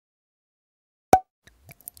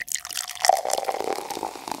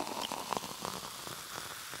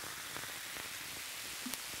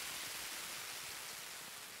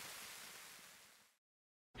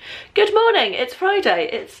Good morning, it's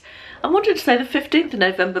Friday. I wanted to say the 15th of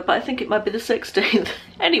November, but I think it might be the 16th.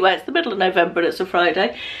 Anyway, it's the middle of November and it's a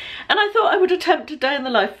Friday. And I thought I would attempt a day in the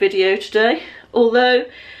life video today, although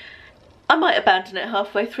I might abandon it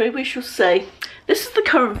halfway through, we shall see. This is the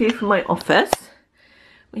current view from my office.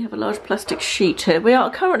 We have a large plastic sheet here. We are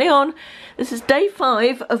currently on, this is day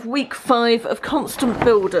 5 of week 5 of Constant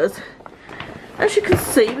Builders. As you can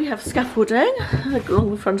see, we have scaffolding along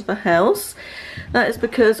the front of the house. That is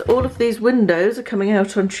because all of these windows are coming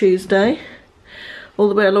out on Tuesday, all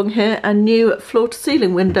the way along here, and new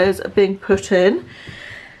floor-to-ceiling windows are being put in.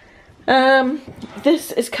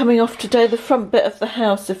 This is coming off today, the front bit of the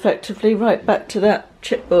house, effectively, right back to that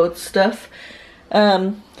chipboard stuff,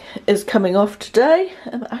 is coming off today.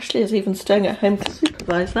 Ashley is even staying at home to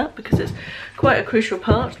supervise that because it's quite a crucial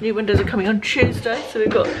part. New windows are coming on Tuesday, so we've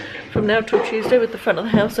got from now till Tuesday with the front of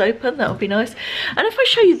the house open. That would be nice. And if I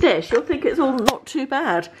show you this, you'll think it's all not too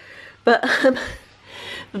bad, but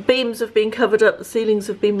the beams have been covered up, the ceilings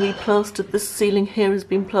have been replastered, this ceiling here has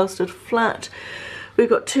been plastered flat. We've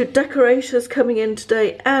got 2 decorators coming in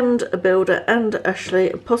today, and a builder, and Ashley,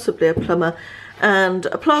 and possibly a plumber, and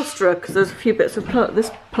a plasterer, because there's a few bits of this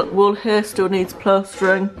wall here still needs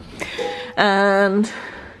plastering, and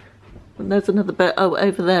there's another bit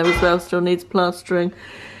over there as well, still needs plastering.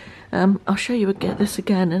 I'll show you this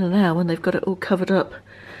again in an hour when they've got it all covered up,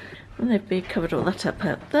 and they've covered all that up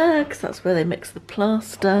out there because that's where they mix the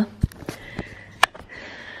plaster.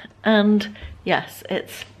 And yes,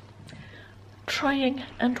 it's trying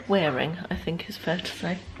and wearing, I think is fair to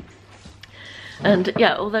say. And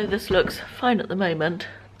yeah, although this looks fine at the moment,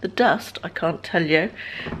 the dust, I can't tell you.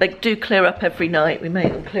 They do clear up every night. We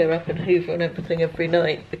make them clear up and hoover and everything every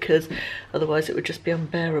night because otherwise it would just be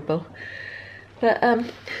unbearable. But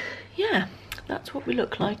yeah, that's what we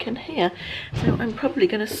look like in here. So I'm probably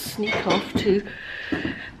going to sneak off to,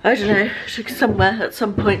 I don't know, to somewhere at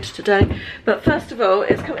some point today. But first of all,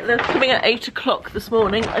 they're coming at 8 o'clock this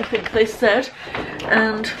morning, I think they said.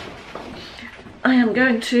 And I am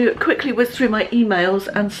going to quickly whiz through my emails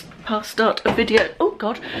and start a video. Oh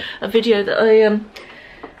God, a video that I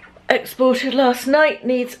exported last night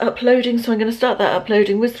needs uploading, so I'm going to start that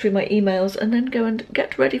uploading, whiz through my emails, and then go and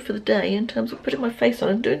get ready for the day in terms of putting my face on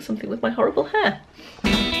and doing something with my horrible hair.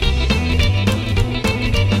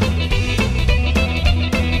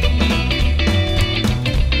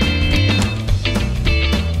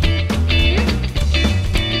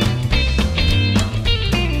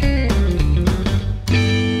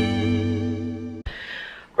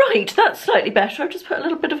 Right, that's slightly better. I've just put a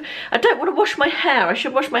little bit of, I don't want to wash my hair. I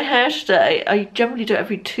should wash my hair today. I generally do it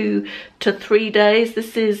every 2 to 3 days.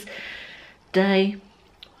 This is I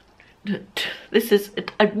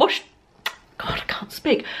washed, God, I can't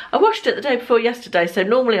speak. I washed it the day before yesterday, so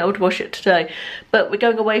normally I would wash it today. But we're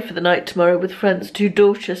going away for the night tomorrow with friends to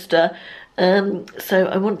Dorchester. So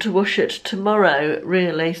I want to wash it tomorrow,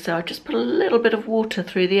 really. So I just put a little bit of water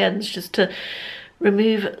through the ends just to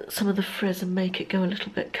remove some of the frizz and make it go a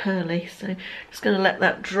little bit curly. So just going to let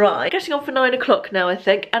that dry. Getting on for 9 o'clock now, I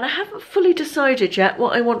think, and I haven't fully decided yet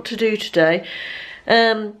what I want to do today.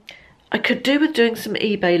 I could do with doing some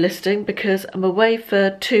eBay listing because I'm away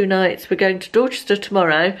for 2 nights. We're going to Dorchester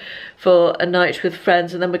tomorrow for a night with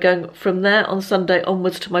friends, and then we're going from there on Sunday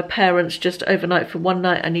onwards to my parents just overnight for 1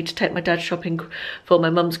 night. I need to take my dad shopping for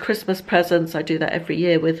my mum's Christmas presents. I do that every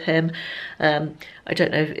year with him. I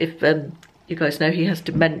don't know if you guys know he has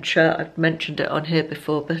dementia. I've mentioned it on here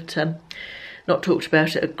before, but not talked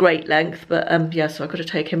about it at great length. But yeah, so I've got to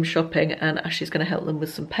take him shopping, and Ashley's going to help them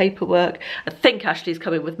with some paperwork. I think Ashley's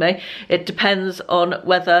coming with me. It depends on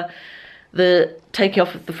whether the taking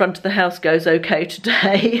off of the front of the house goes okay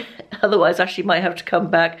today. Otherwise, Ashley might have to come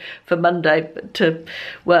back for Monday to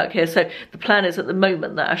work here. So the plan is at the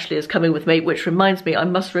moment that Ashley is coming with me, which reminds me I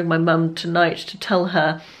must ring my mum tonight to tell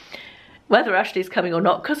her whether Ashley's coming or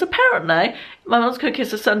not, because apparently my mum's cooking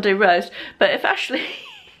us a Sunday roast, but if Ashley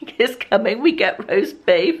is coming, we get roast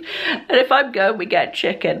beef, and if I'm going, we get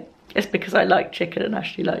chicken. It's because I like chicken and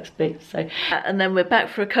Ashley likes beef. So, and then we're back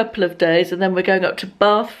for a couple of days, and then we're going up to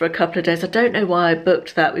Bath for a couple of days. I don't know why I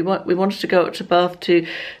booked that. We wanted to go up to Bath to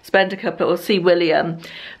spend a couple, or see William,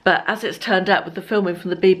 but as it's turned out with the filming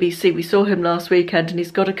from the BBC, we saw him last weekend, and he's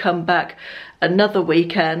got to come back another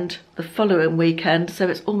weekend, the following weekend, so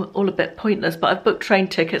it's all a bit pointless. But I've booked train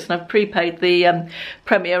tickets and I've prepaid the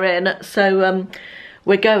Premier Inn, so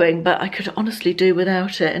we're going. But I could honestly do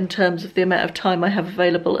without it in terms of the amount of time I have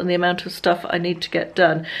available and the amount of stuff I need to get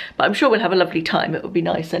done. But I'm sure we'll have a lovely time. It would be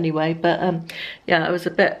nice anyway. But yeah, I was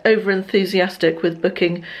a bit over enthusiastic with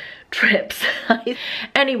booking trips.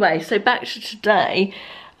 Anyway, so back to today.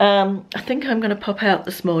 I think I'm going to pop out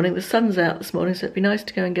this morning. The sun's out this morning, so it'd be nice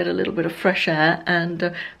to go and get a little bit of fresh air,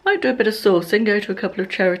 and might do a bit of sourcing, go to a couple of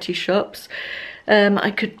charity shops.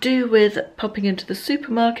 I could do with popping into the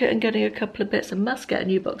supermarket and getting a couple of bits. I must get a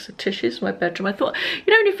new box of tissues for my bedroom. I thought,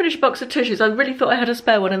 you know, when you finish a box of tissues, I really thought I had a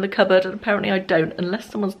spare one in the cupboard, and apparently I don't, unless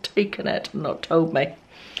someone's taken it and not told me.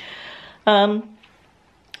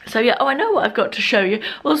 So yeah, oh, I know what I've got to show you.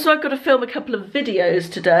 Also, I've got to film a couple of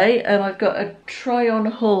videos today. I've got a try-on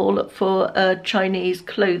haul for Chinese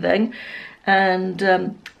clothing, and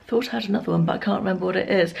thought I had another one, but I can't remember what it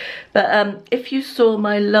is. But if you saw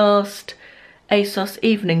my last ASOS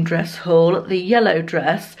evening dress haul, the yellow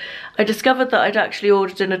dress, I discovered that I'd actually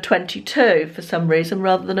ordered in a 22 for some reason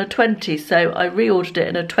rather than a 20, so I reordered it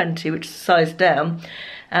in a 20, which is a size down.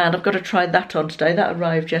 And I've got to try that on today. That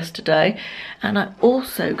arrived yesterday. And I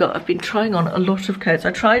also I've been trying on a lot of coats.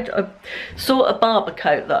 I saw a Barber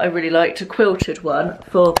coat that I really liked, a quilted one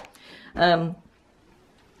for going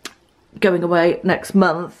away next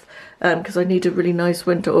month, because I need a really nice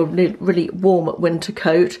winter, or really warm winter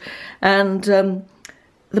coat. And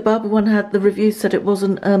the Barber one the review said it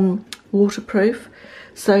wasn't waterproof.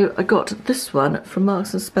 So I got this one from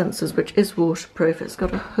Marks and Spencer's, which is waterproof. It's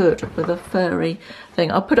got a hood with a furry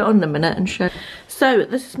thing. I'll put it on in a minute and show. So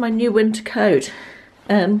this is my new winter coat.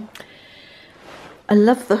 I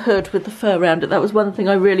love the hood with the fur around it. That was one thing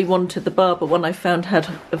I really wanted. The Barber one I found had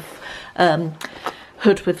a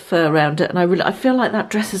hood with fur around it, and I feel like that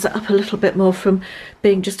dresses it up a little bit more from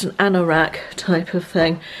being just an anorak type of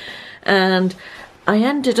thing. And I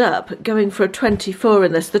ended up going for a 24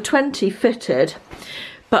 in this. The 20 fitted,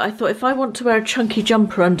 but I thought if I want to wear a chunky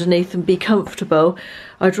jumper underneath and be comfortable,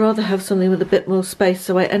 I'd rather have something with a bit more space,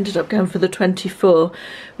 so I ended up going for the 24,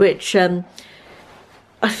 which I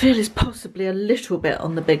feel is possibly a little bit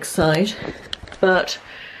on the big side, but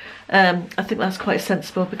I think that's quite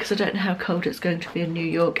sensible because I don't know how cold it's going to be in New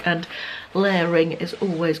York, and layering is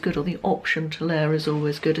always good, or the option to layer is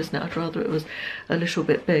always good, isn't it? I'd rather it was a little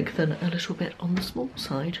bit big than a little bit on the small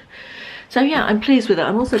side. So yeah, I'm pleased with it.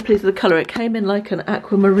 I'm also pleased with the colour. It came in like an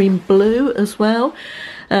aquamarine blue as well.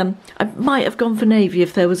 I might have gone for navy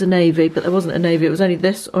if there was a navy, but there wasn't a navy. It was only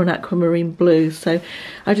this or an aquamarine blue, so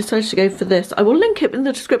I decided to go for this. I will link it in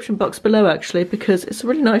the description box below actually, because it's a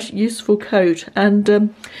really nice, useful coat,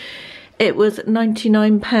 and it was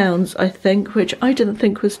 £99, I think, which I didn't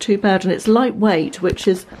think was too bad, and it's lightweight, which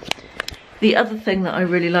is the other thing that I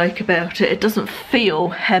really like about it. It doesn't feel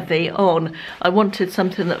heavy on. I wanted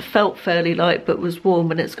something that felt fairly light but was warm,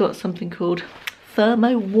 and it's got something called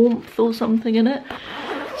thermo warmth or something in it.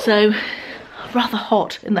 So rather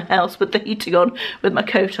hot in the house with the heating on, with my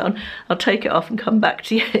coat on. I'll take it off and come back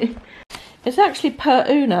to you. It's actually per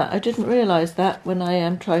Una. I didn't realise that when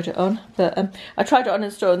I tried it on, but I tried it on in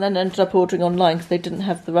store and then ended up ordering online because they didn't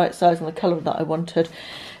have the right size and the colour that I wanted.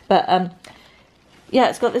 But yeah,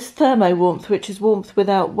 it's got this thermo warmth, which is warmth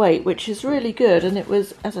without weight, which is really good, and it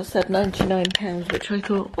was, as I said, £99, which I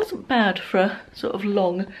thought wasn't bad for a sort of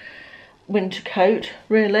long winter coat,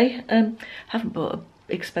 really. Haven't bought an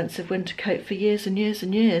expensive winter coat for years and years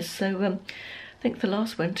and years, so I think the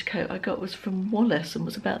last winter coat I got was from Wallace and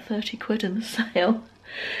was about 30 quid in the sale.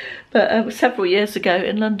 But it was several years ago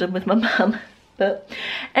in London with my mum. But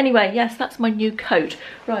anyway, yes, that's my new coat.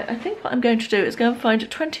 Right, I think what I'm going to do is go and find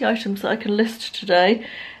 20 items that I can list today,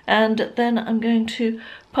 and then I'm going to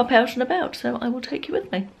pop out and about, so I will take you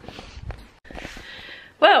with me.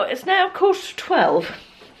 Well, it's now 12:15.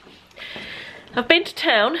 I've been to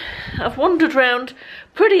town. I've wandered around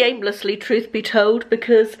pretty aimlessly, truth be told,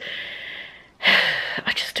 because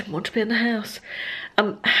I just didn't want to be in the house.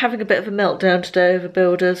 I'm having a bit of a meltdown today over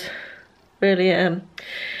builders. Really am.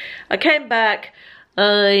 I came back,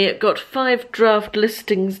 I got 5 draft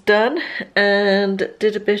listings done and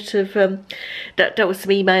did a bit of, dealt with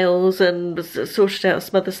some emails and sorted out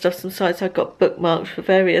some other stuff, some sites I got bookmarked for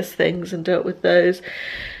various things and dealt with those.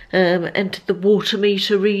 Entered the water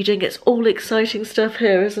meter reading. It's all exciting stuff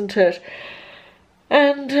here, isn't it?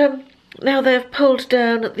 And now they've pulled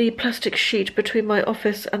down the plastic sheet between my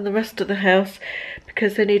office and the rest of the house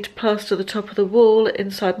because they need to plaster the top of the wall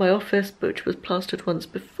inside my office, which was plastered once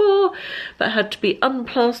before, but had to be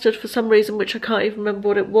unplastered for some reason, which I can't even remember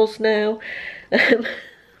what it was now. And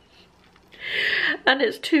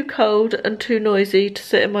it's too cold and too noisy to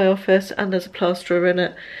sit in my office, and there's a plasterer in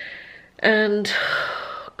it. And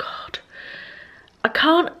I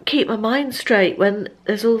can't keep my mind straight when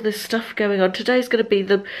there's all this stuff going on. Today's going to be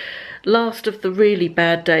the last of the really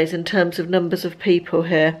bad days in terms of numbers of people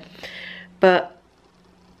here. But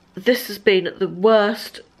this has been the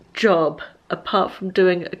worst job, apart from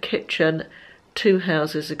doing a kitchen 2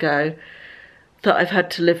 houses ago, that I've had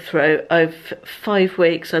to live through. 5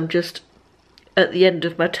 weeks, I'm just at the end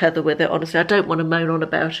of my tether with it, honestly. I don't want to moan on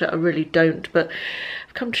about it, I really don't, but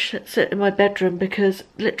I've come to sit in my bedroom because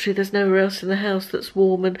literally there's nowhere else in the house that's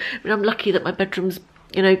warm. And I mean, I'm lucky that my bedroom's,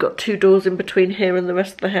 you know, got 2 doors in between here and the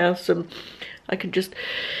rest of the house, and I can just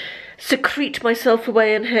secrete myself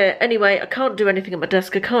away in here. Anyway, I can't do anything at my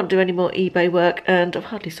desk, I can't do any more eBay work, and I've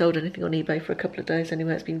hardly sold anything on eBay for a couple of days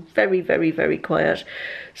anyway. It's been very, very, very quiet.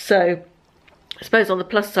 So I suppose on the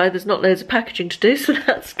plus side, there's not loads of packaging to do, so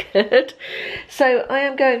that's good. So I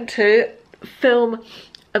am going to film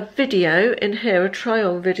a video in here, a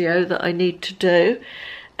try-on video that I need to do,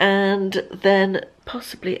 and then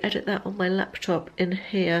possibly edit that on my laptop in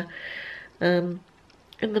here, in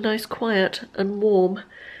the nice quiet and warm.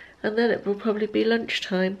 And then it will probably be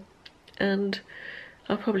lunchtime, and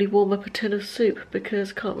I'll probably warm up a tin of soup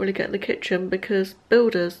because I can't really get in the kitchen because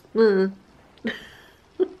builders.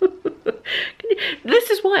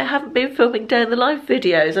 This is why I haven't been filming day in the life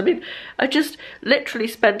videos. I mean, I just literally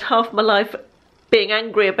spent half my life being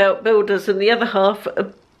angry about builders and the other half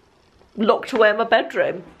locked away in my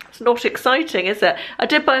bedroom. It's not exciting, is it? I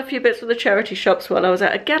did buy a few bits from the charity shops while I was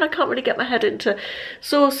out. Again, I can't really get my head into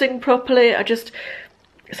sourcing properly.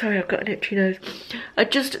 Sorry, I've got an itchy nose. I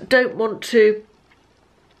just don't want to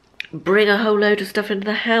bring a whole load of stuff into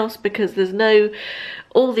the house because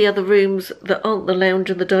all the other rooms that aren't the lounge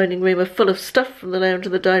and the dining room are full of stuff from the lounge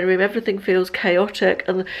and the dining room. Everything feels chaotic,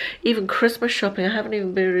 and even Christmas shopping, I haven't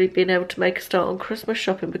even really been able to make a start on Christmas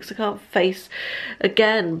shopping because I can't face,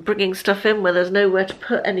 again, bringing stuff in where there's nowhere to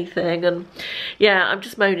put anything. And yeah, I'm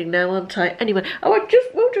just moaning now, aren't I? Anyway,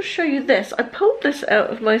 we'll just show you this. I pulled this out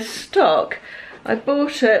of my stock. I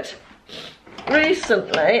bought it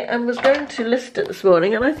recently and was going to list it this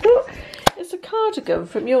morning, and I thought it's a cardigan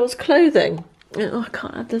from Yours Clothing. Oh, I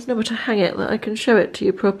can't, there's nowhere to hang it that I can show it to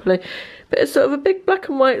you properly, but it's sort of a big black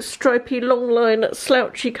and white stripy long line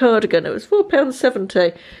slouchy cardigan. It was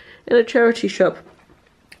 £4.70 in a charity shop,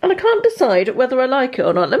 and I can't decide whether I like it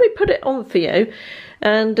or not. Let me put it on for you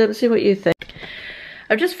and see what you think.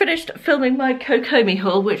 I've just finished filming my Kokomi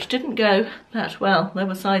haul, which didn't go that well. There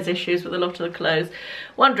were size issues with a lot of the clothes.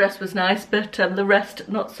 One dress was nice, but the rest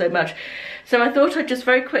not so much. So I thought I'd just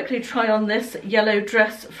very quickly try on this yellow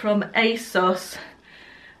dress from ASOS,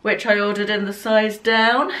 which I ordered in the size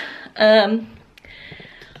down.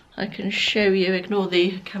 I can show you, ignore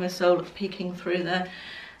the camisole peeking through there.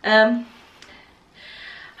 I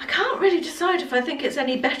can't really decide if I think it's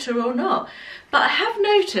any better or not, but I have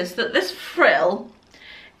noticed that this frill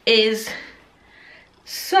is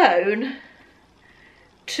sewn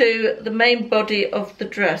to the main body of the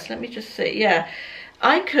dress. Let me just see. Yeah,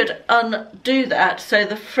 I could undo that so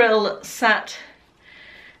the frill sat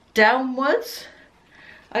downwards.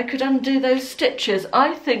 I could undo those stitches.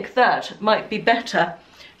 I think that might be better,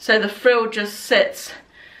 so the frill just sits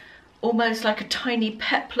almost like a tiny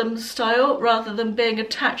peplum style rather than being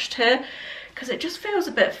attached here, because it just feels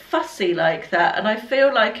a bit fussy like that. And I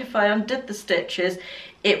feel like if I undid the stitches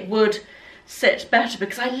it would sit better,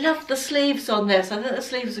 because I love the sleeves on this. I think the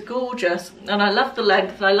sleeves are gorgeous, and I love the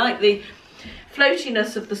length, and I like the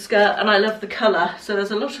floatiness of the skirt, and I love the colour. So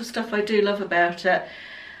there's a lot of stuff I do love about it.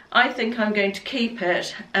 I think I'm going to keep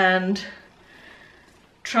it and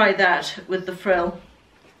try that with the frill.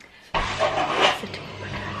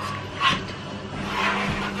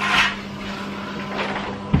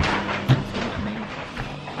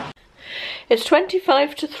 It's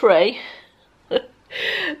 25 to 3.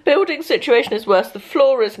 Building situation is worse. The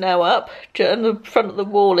floor is now up and the front of the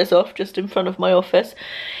wall is off just in front of my office.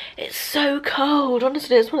 It's so cold,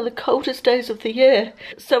 honestly. It's one of the coldest days of the year.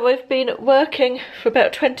 So I've been working for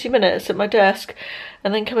about 20 minutes at my desk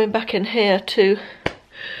and then coming back in here to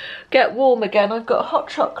get warm again. I've got hot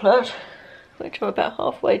chocolate, which I'm about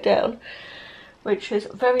halfway down, which is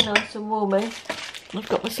very nice and warming. I've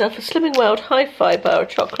got myself a Slimming World high fibre, a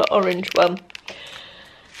chocolate orange one,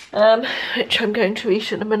 which I'm going to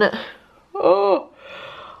eat in a minute. Oh,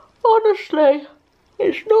 honestly,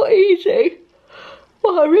 it's not easy.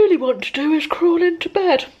 What I really want to do is crawl into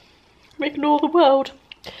bed and ignore the world.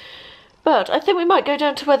 But I think we might go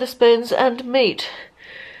down to Wetherspoons and meet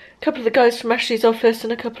a couple of the guys from Ashley's office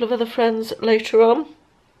and a couple of other friends later on.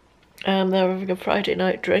 They're having a Friday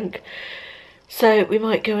night drink. So we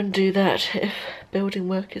might go and do that if building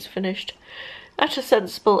work is finished at a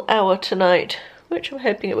sensible hour tonight, which I'm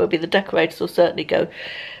hoping it will be. The decorators will certainly go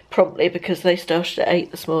promptly because they started at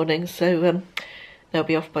 8 this morning, so they'll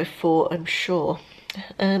be off by 4, I'm sure.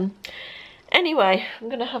 Anyway, I'm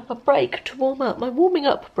going to have my break to warm up, my warming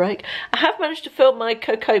up break. I have managed to film my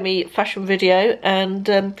Kokomi fashion video, and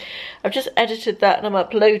I've just edited that and I'm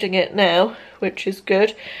uploading it now, which is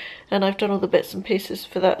good. And I've done all the bits and pieces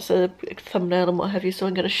for that, so the thumbnail and what have you, so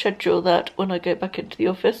I'm going to schedule that when I go back into the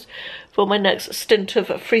office for my next stint of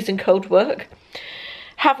freezing cold work.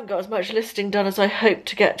 Haven't got as much listing done as I hoped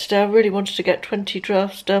to get today. I really wanted to get 20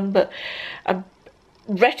 drafts done, but I'm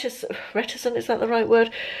reticent, is that the right word?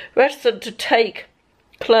 Reticent to take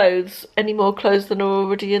clothes, any more clothes than are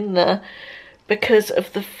already in there, because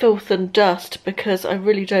of the filth and dust, because I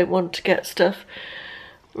really don't want to get stuff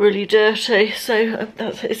really dirty. So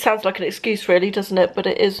it sounds like an excuse really, doesn't it? But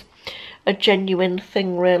it is a genuine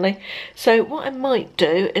thing really. So what I might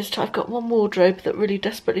do is I've got one wardrobe that really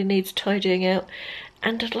desperately needs tidying out,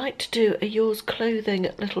 and I'd like to do a Yours Clothing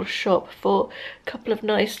little shop for a couple of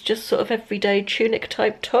nice just sort of everyday tunic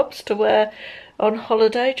type tops to wear on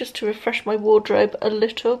holiday, just to refresh my wardrobe a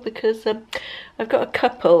little, because I've got a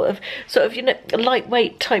couple of sort of, you know,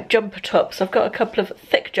 lightweight type jumper tops. I've got a couple of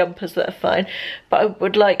thick jumpers that are fine, but I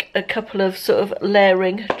would like a couple of sort of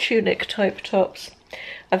layering tunic type tops.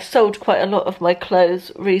 I've sold quite a lot of my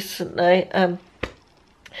clothes recently,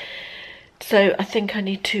 so I think I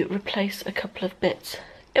need to replace a couple of bits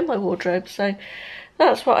in my wardrobe, so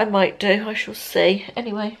that's what I might do. I shall see.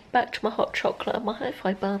 Anyway, back to my hot chocolate and my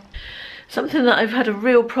hi-fi bar. Something that I've had a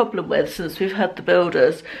real problem with since we've had the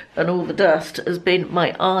builders and all the dust has been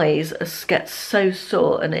my eyes get so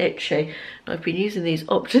sore and itchy. And I've been using these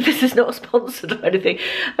this is not sponsored or anything.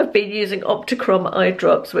 I've been using Opticrom eye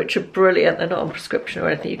drops, which are brilliant. They're not on prescription or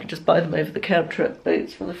anything. You can just buy them over the counter at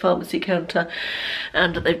Boots, from the pharmacy counter.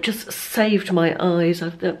 And they've just saved my eyes.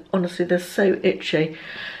 Honestly, they're so itchy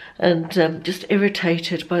and just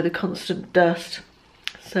irritated by the constant dust.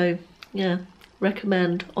 So, yeah.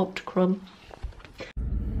 Recommend Opticrom.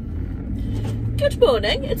 Good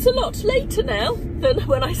morning. It's a lot later now than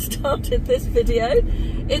when I started this video.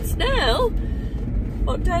 It's now,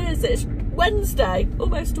 what day is it? Wednesday,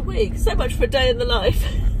 almost a week. So much for a day in the life.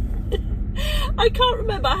 I can't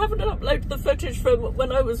remember. I haven't uploaded the footage from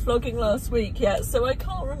when I was vlogging last week yet, so I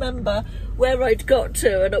can't remember where I'd got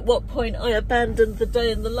to and at what point I abandoned the day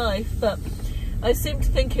in the life, but I seem to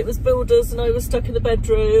think it was builders and I was stuck in the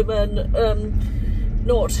bedroom and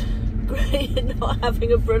not great, not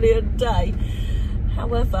having a brilliant day.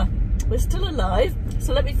 However, we're still alive,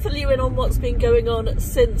 so let me fill you in on what's been going on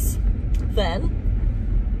since then.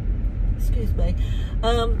 Excuse me.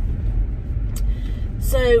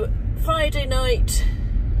 So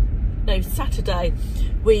Saturday,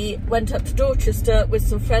 we went up to Dorchester with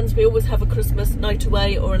some friends. We always have a Christmas night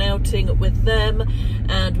away or an outing with them,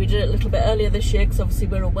 and we did it a little bit earlier this year because obviously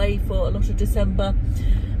we're away for a lot of December.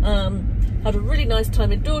 Had a really nice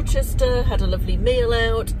time in Dorchester, had a lovely meal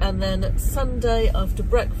out, and then Sunday after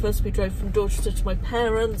breakfast we drove from Dorchester to my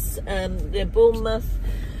parents near Bournemouth.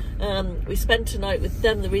 We spent a night with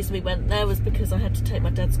them. The reason we went there was because I had to take my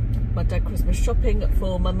dad Christmas shopping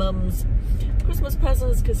for my mum's Christmas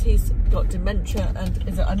presents, because he's got dementia,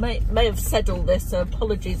 and I may have said all this, so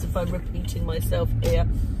apologies if I'm repeating myself here.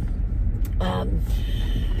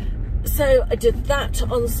 So I did that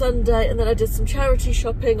on Sunday, and then I did some charity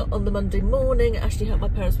shopping on the Monday morning. Ashley helped my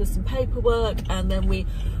parents with some paperwork, and then we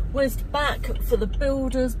whizzed back for the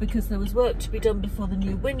builders because there was work to be done before the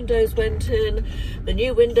new windows went in. The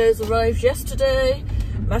new windows arrived yesterday.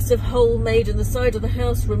 Massive hole made in the side of the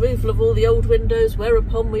house, removal of all the old windows,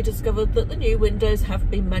 whereupon we discovered that the new windows have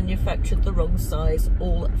been manufactured the wrong size,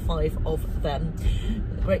 all 5 of them,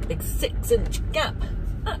 with a great big 6-inch gap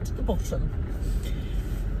at the bottom.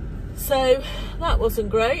 So that wasn't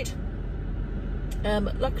great.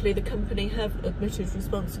 Luckily the company have admitted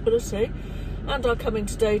responsibility and are coming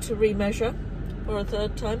today to remeasure for a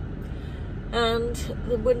 3rd time, and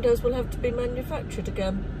the windows will have to be manufactured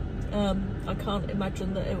again. I can't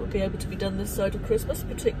imagine that it will be able to be done this side of Christmas,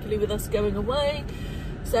 particularly with us going away.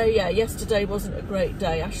 So yeah, yesterday wasn't a great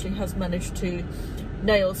day. Ashley has managed to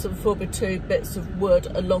nail some 4x2 bits of wood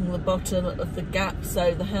along the bottom of the gap,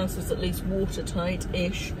 so the house is at least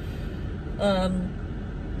watertight-ish. I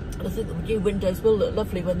think the new windows will look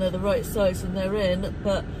lovely when they're the right size and they're in,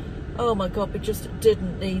 but oh my god, we just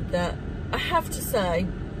didn't need that. I have to say,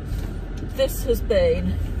 this has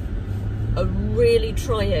been a really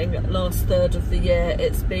trying last third of the year.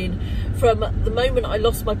 It's been from the moment I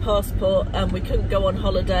lost my passport and we couldn't go on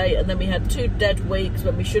holiday, and then we had 2 dead weeks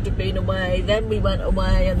when we should have been away, then we went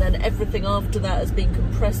away, and then everything after that has been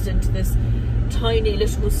compressed into this tiny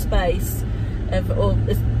little space or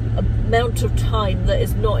this amount of time that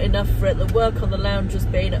is not enough for it. The work on the lounge has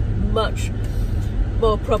been much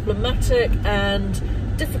more problematic, and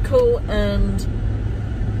difficult and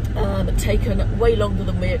taken way longer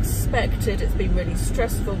than we expected. It's been really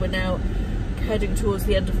stressful. We're now heading towards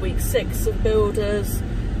the end of week 6 of builders.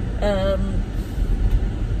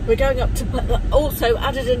 We're going up to, also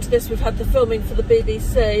added into this, we've had the filming for the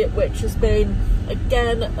BBC, which has been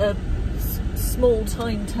again a small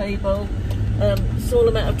timetable, small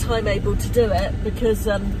amount of time able to do it because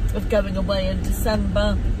of going away in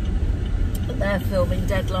December and their filming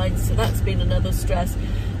deadlines, so that's been another stress.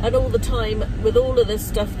 And all the time with all of this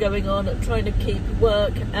stuff going on, trying to keep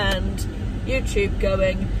work and YouTube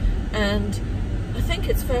going, and I think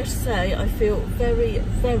it's fair to say I feel very,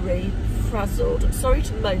 very frazzled. Sorry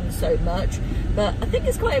to moan so much, but I think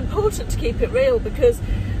it's quite important to keep it real because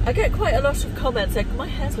I get quite a lot of comments. Like, my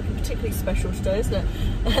hair's looking particularly special today, isn't it?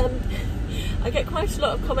 I get quite a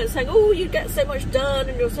lot of comments saying, oh, you get so much done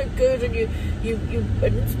and you're so good and you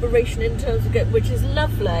an inspiration in terms of which is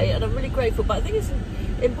lovely, and I'm really grateful, but I think it's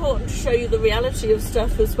important to show you the reality of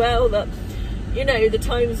stuff as well, that, you know, the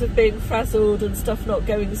times of being frazzled and stuff not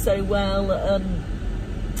going so well, and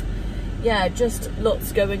yeah, just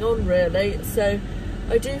lots going on really. So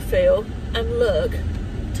I do feel and look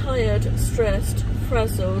tired, stressed,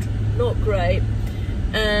 frazzled, not great,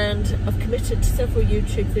 and I've committed to several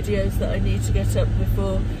YouTube videos that I need to get up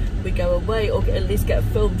before we go away, or at least get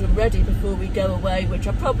filmed and ready before we go away, which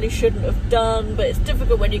I probably shouldn't have done, but it's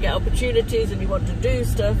difficult when you get opportunities and you want to do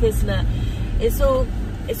stuff, isn't it? It's all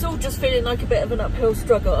just feeling like a bit of an uphill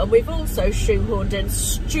struggle, and we've also shoehorned in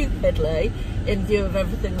stupidly, in view of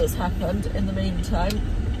everything that's happened in the meantime,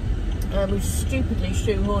 we've stupidly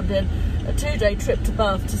shoehorned in a 2-day trip to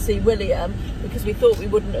Bath to see William, because we thought we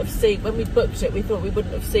wouldn't have seen, when we booked it, we thought we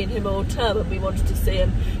wouldn't have seen him all term, and we wanted to see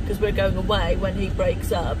him because we're going away when he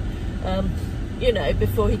breaks up, you know,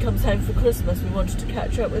 before he comes home for Christmas. We wanted to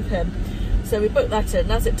catch up with him, so we booked that in,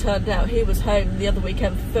 and as it turned out, he was home the other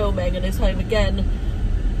weekend for filming and is home again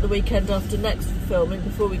the weekend after next for filming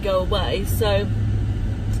before we go away, so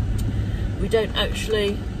we don't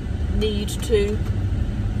actually need to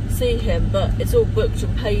see him, but it's all booked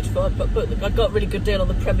and paid for. But I got a really good deal on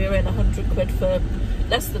the Premier Inn, 100 quid for,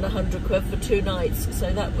 less than 100 quid for 2 nights,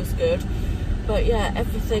 so that was good. But yeah,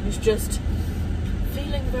 everything's just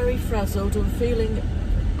feeling very frazzled and feeling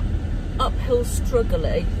uphill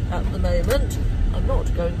struggling at the moment. I'm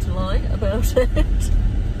not going to lie about it.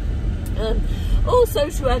 Also,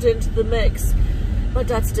 to add into the mix, my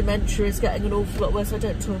dad's dementia is getting an awful lot worse. I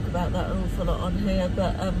don't talk about that an awful lot on here,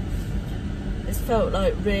 but it's felt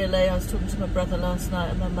like, really, I was talking to my brother last night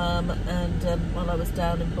and my mum, and while I was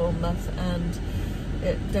down in Bournemouth, and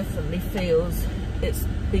it definitely feels, it's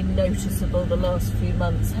been noticeable the last few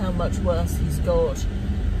months how much worse he's got.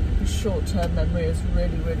 His short-term memory is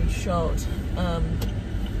really, really shot.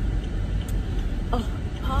 Oh,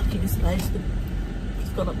 parking space,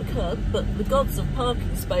 it's gone up the curb, but the gods of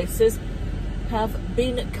parking spaces have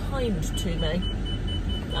been kind to me.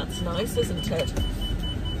 That's nice, isn't it?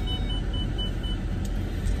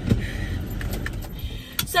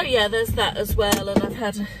 So yeah, there's that as well, and I've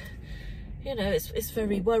had, you know, it's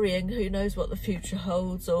very worrying. Who knows what the future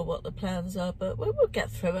holds or what the plans are, but we'll get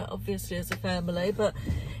through it, obviously, as a family. But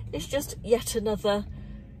it's just yet another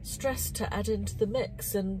stress to add into the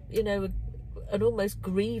mix, and, you know, an almost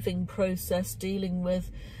grieving process dealing with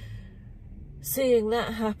seeing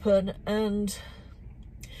that happen. And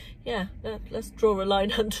yeah, let's draw a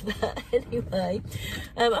line under that anyway.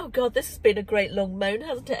 Oh God, this has been a great long moan,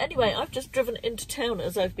 hasn't it? Anyway, I've just driven into town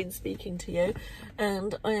as I've been speaking to you,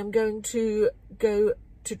 and I am going to go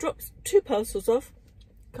to drop 2 parcels off.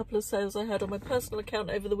 A couple of sales I had on my personal account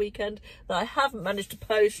over the weekend that I haven't managed to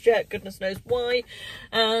post yet, goodness knows why.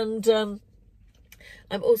 And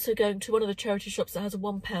I'm also going to one of the charity shops that has a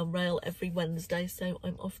 £1 rail every Wednesday, so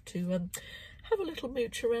I'm off to have a little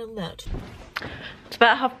mooch around that. It's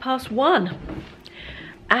about 1:30,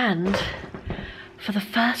 and for the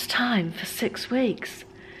first time for 6 weeks,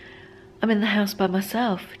 I'm in the house by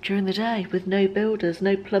myself during the day with no builders,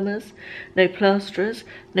 no plumbers, no plasterers,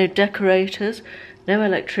 no decorators, no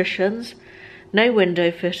electricians, no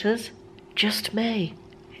window fitters, just me.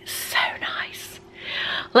 It's so nice.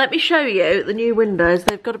 Let me show you the new windows.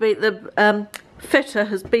 They've got to be, the fitter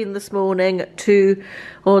has been this morning to,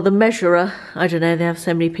 or the measurer, I don't know, they have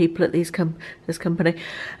so many people at this company.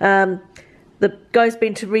 The guy's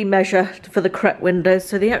been to remeasure for the correct windows.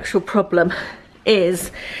 So the actual problem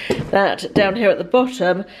is that down here at the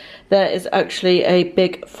bottom there is actually a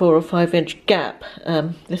big 4 or 5 inch gap.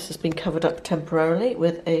 This has been covered up temporarily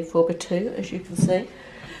with a 4x2, as you can see.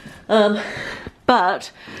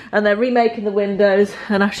 And they're remaking the windows,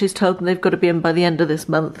 and Ashley's told them they've got to be in by the end of this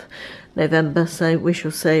month, November, so we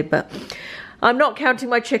shall see. But I'm not counting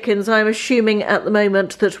my chickens. I'm assuming at the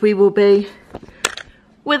moment that we will be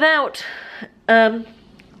without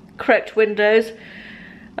correct windows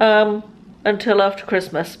until after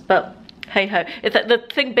Christmas, but hey ho. The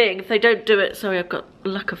thing being, if they don't do it, sorry, I've got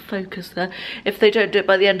lack of focus there. If they don't do it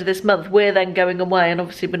by the end of this month, we're then going away, and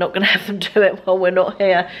obviously we're not going to have them do it while we're not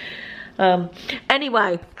here.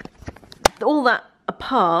 Anyway, all that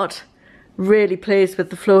apart, really pleased with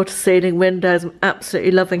the floor to ceiling windows. I'm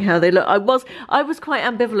absolutely loving how they look. I was quite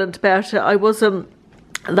ambivalent about it. I wasn't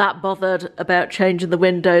that bothered about changing the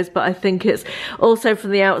windows, but I think it's also,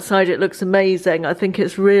 from the outside, it looks amazing. I think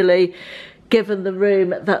it's really given the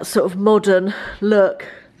room that sort of modern look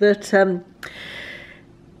that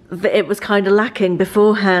it was kind of lacking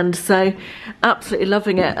beforehand. So absolutely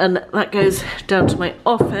loving it. And that goes down to my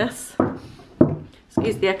office.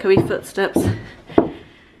 Excuse the echoey footsteps.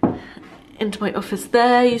 Into my office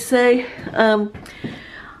there, you see.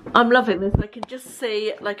 I'm loving this. I can just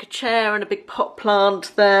see like a chair and a big pot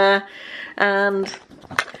plant there, and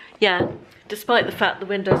yeah, despite the fact the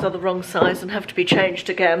windows are the wrong size and have to be changed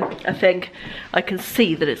again, I think I can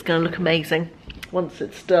see that it's going to look amazing once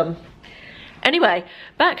it's done. Anyway,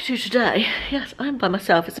 back to today. Yes, I'm by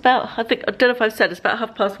myself. It's about, I don't know if I've said, it's about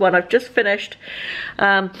 1:30. I've just finished,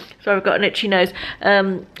 sorry, I've got an itchy nose,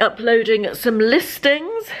 uploading some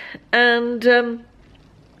listings, and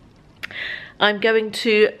I'm going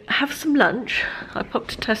to have some lunch. I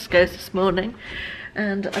popped to Tesco's this morning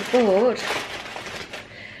and I bought,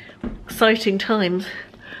 exciting times,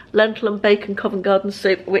 lentil and bacon Covent Garden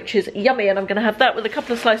soup, which is yummy, and I'm going to have that with a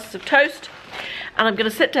couple of slices of toast. And I'm going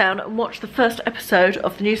to sit down and watch the first episode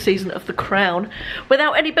of the new season of The Crown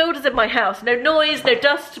without any builders in my house. No noise, no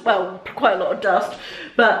dust, well, quite a lot of dust,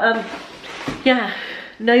 but yeah,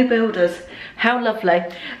 no builders. How lovely.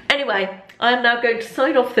 Anyway, I am now going to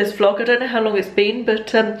sign off this vlog. I don't know how long it's been,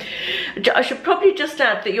 but I should probably just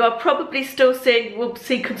add that you are probably still seeing, we'll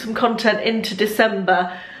see some content into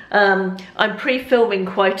December. I'm pre-filming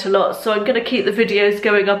quite a lot, so I'm going to keep the videos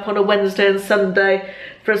going up on a Wednesday and Sunday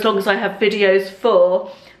for as long as I have videos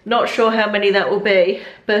for. Not sure how many that will be,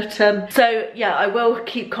 but so yeah, I will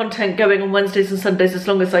keep content going on Wednesdays and Sundays as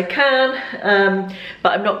long as I can,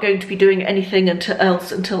 but I'm not going to be doing anything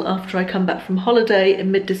else until after I come back from holiday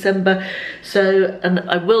in mid-December. So, and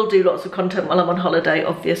I will do lots of content while I'm on holiday,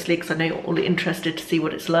 obviously, because I know you're all interested to see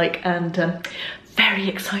what it's like, and very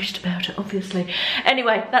excited about it, obviously.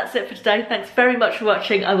 Anyway, that's it for today. Thanks very much for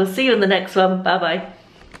watching. I will see you in the next one. Bye bye.